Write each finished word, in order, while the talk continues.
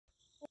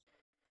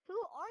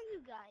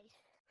you guys?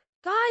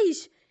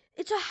 Guys,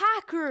 it's a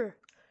hacker.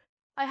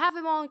 I have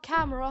him on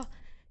camera.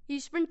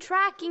 He's been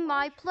tracking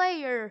my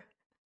player.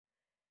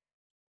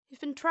 He's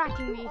been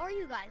tracking me. Who are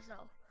you guys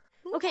though?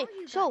 Who Okay, are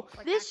you so guys?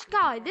 Like,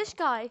 this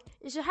guy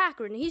is a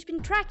hacker, and he's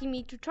been tracking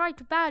me to try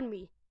to ban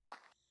me.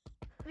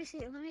 Let me see.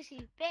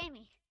 Ban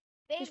me.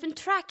 He's been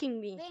tracking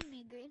me. Ban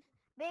me, Green.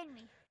 Ban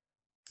me.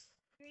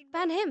 Green,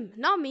 Ban him,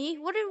 not me.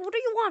 What do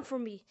you want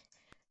from me?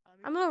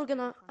 I'm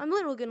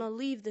literally gonna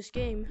leave this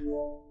game.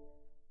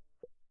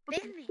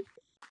 Ban me.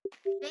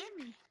 Ban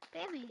me.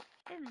 Ban me.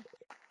 Ban me.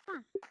 Come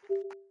on.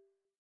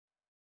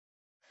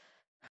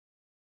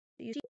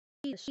 You see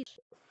this?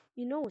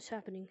 You know what's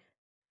happening.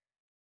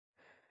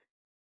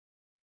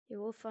 You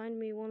will find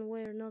me one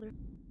way or another.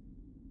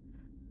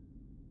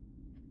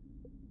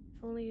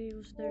 If only he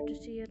was there to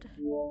see it.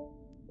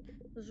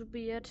 This will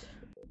be it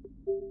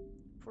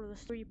for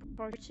this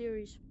 3-part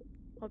series.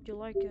 Hope you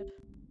like it.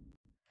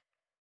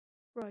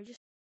 Right, just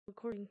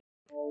recording.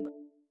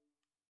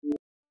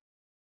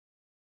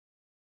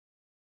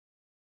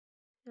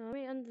 Yeah, let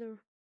me end the.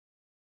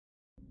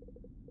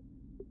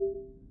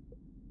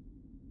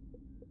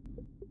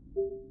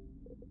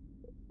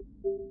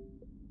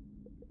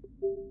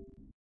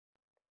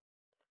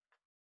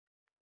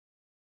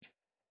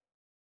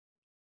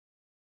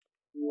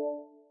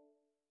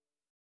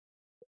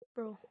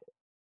 Bro,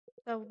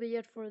 that will be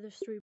it for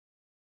this 3